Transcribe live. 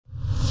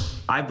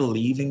I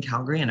believe in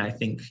Calgary, and I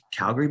think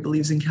Calgary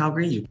believes in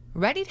Calgary.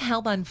 Ready to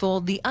help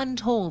unfold the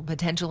untold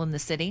potential in the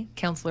city,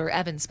 Councillor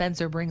Evan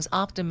Spencer brings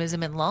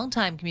optimism and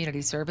longtime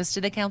community service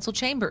to the council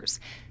chambers.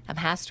 A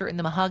pastor in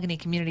the Mahogany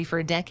community for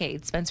a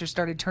decade, Spencer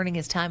started turning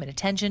his time and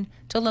attention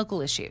to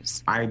local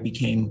issues. I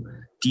became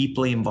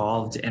deeply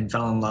involved and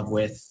fell in love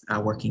with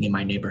working in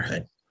my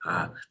neighborhood.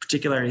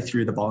 Particularly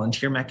through the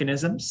volunteer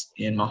mechanisms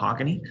in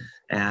Mahogany.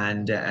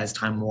 And as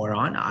time wore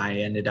on, I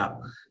ended up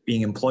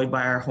being employed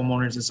by our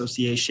homeowners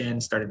association,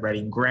 started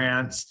writing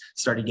grants,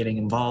 started getting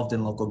involved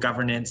in local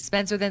governance.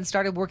 Spencer then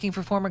started working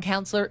for former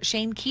councillor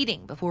Shane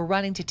Keating before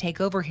running to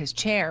take over his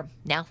chair.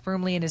 Now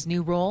firmly in his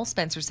new role,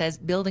 Spencer says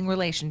building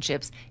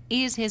relationships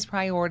is his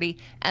priority,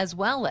 as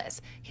well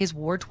as his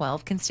Ward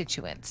 12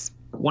 constituents.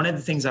 One of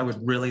the things I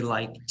would really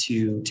like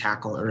to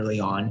tackle early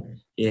on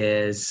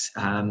is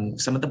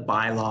some of the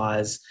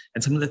bylaws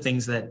and some of the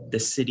things that the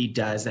city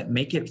does that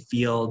make it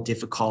feel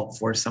difficult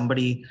for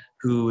somebody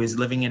who is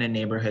living in a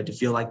neighborhood to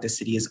feel like the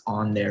city is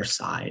on their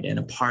side and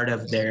a part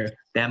of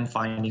them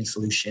finding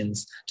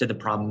solutions to the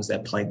problems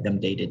that plague them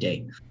day to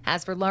day.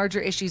 As for larger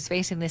issues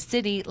facing the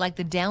city, like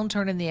the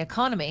downturn in the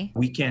economy,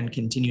 we can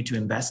continue to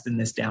invest in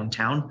this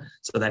downtown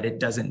so that it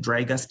doesn't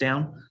drag us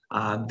down.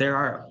 There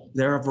are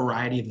a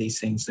variety of these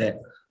things that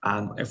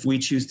if we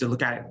choose to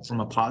look at it from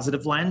a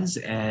positive lens,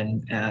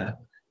 and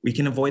we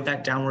can avoid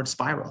that downward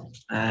spiral,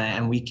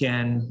 and we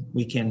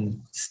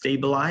can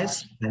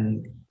stabilize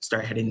and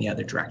start heading the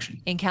other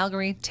direction. In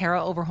Calgary,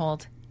 Tara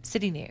Overholt,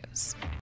 City News.